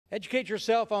Educate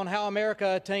yourself on how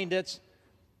America attained its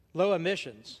low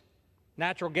emissions.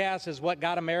 Natural gas is what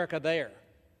got America there.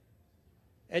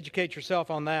 Educate yourself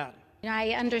on that. I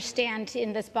understand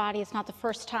in this body it's not the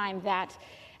first time that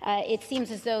it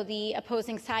seems as though the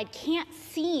opposing side can't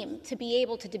seem to be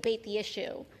able to debate the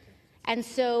issue. And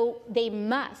so they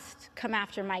must come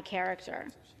after my character.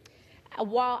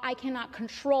 While I cannot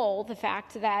control the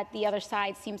fact that the other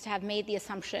side seems to have made the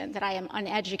assumption that I am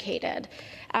uneducated,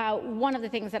 one of the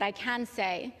things that I can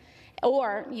say,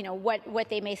 or what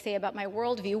they may say about my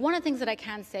worldview, one of the things that I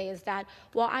can say is that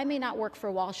while I may not work for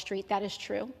Wall Street, that is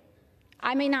true.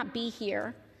 I may not be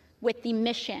here with the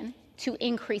mission to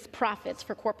increase profits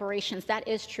for corporations. That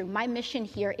is true. My mission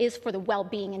here is for the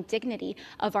well-being and dignity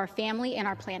of our family and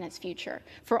our planet's future,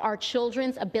 for our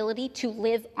children's ability to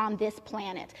live on this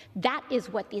planet. That is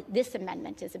what this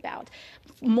amendment is about.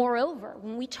 Moreover,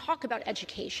 when we talk about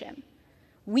education,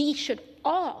 we should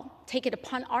all take it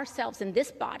upon ourselves in this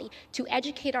body to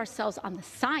educate ourselves on the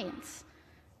science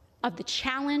of the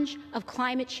challenge of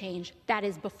climate change that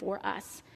is before us.